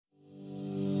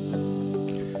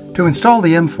To install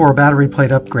the M4 battery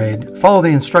plate upgrade, follow the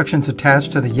instructions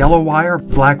attached to the yellow wire,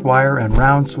 black wire, and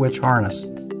round switch harness.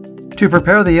 To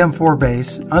prepare the M4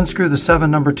 base, unscrew the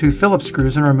 7 No. 2 Phillips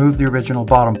screws and remove the original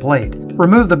bottom plate.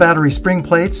 Remove the battery spring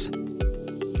plates,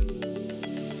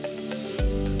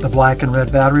 the black and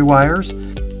red battery wires,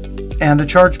 and the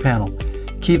charge panel.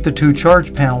 Keep the 2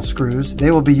 charge panel screws.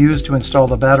 They will be used to install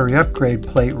the battery upgrade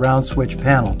plate round switch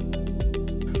panel.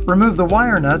 Remove the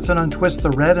wire nuts and untwist the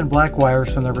red and black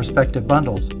wires from their respective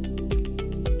bundles.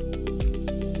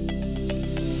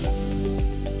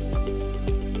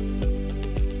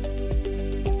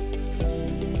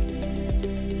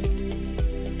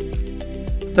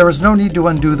 There is no need to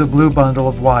undo the blue bundle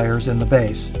of wires in the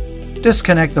base.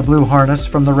 Disconnect the blue harness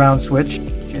from the round switch.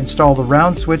 Install the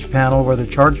round switch panel where the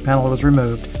charge panel was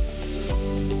removed.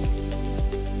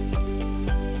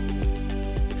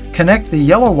 Connect the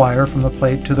yellow wire from the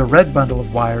plate to the red bundle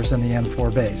of wires in the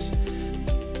M4 base.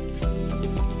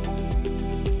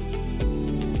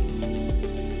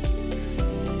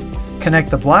 Connect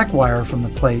the black wire from the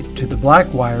plate to the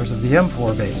black wires of the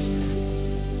M4 base.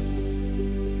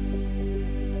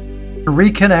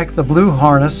 Reconnect the blue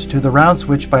harness to the round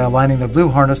switch by aligning the blue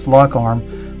harness lock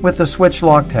arm with the switch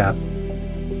lock tab.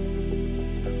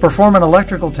 Perform an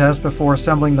electrical test before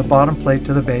assembling the bottom plate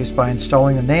to the base by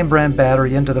installing the name brand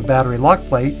battery into the battery lock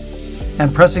plate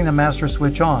and pressing the master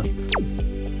switch on.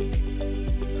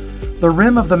 The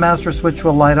rim of the master switch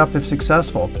will light up if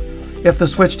successful. If the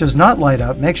switch does not light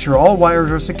up, make sure all wires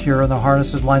are secure and the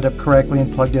harness is lined up correctly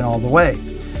and plugged in all the way.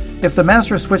 If the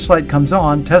master switch light comes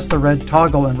on, test the red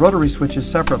toggle and rotary switches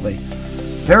separately.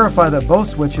 Verify that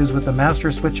both switches with the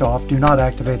master switch off do not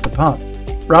activate the pump.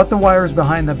 Route the wires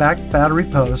behind the back battery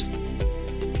post.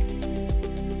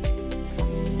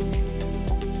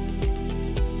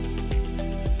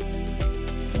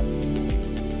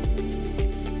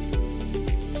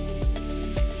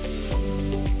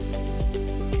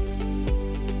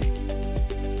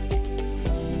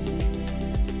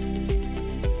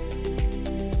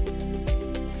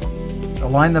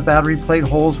 Align the battery plate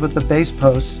holes with the base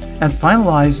posts and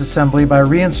finalize assembly by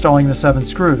reinstalling the 7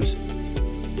 screws.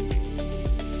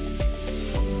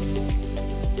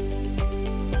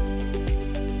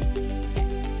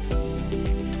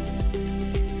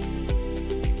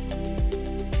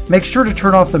 Make sure to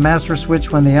turn off the master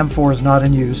switch when the M4 is not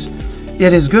in use.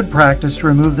 It is good practice to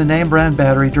remove the name brand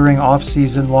battery during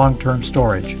off-season long-term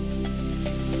storage.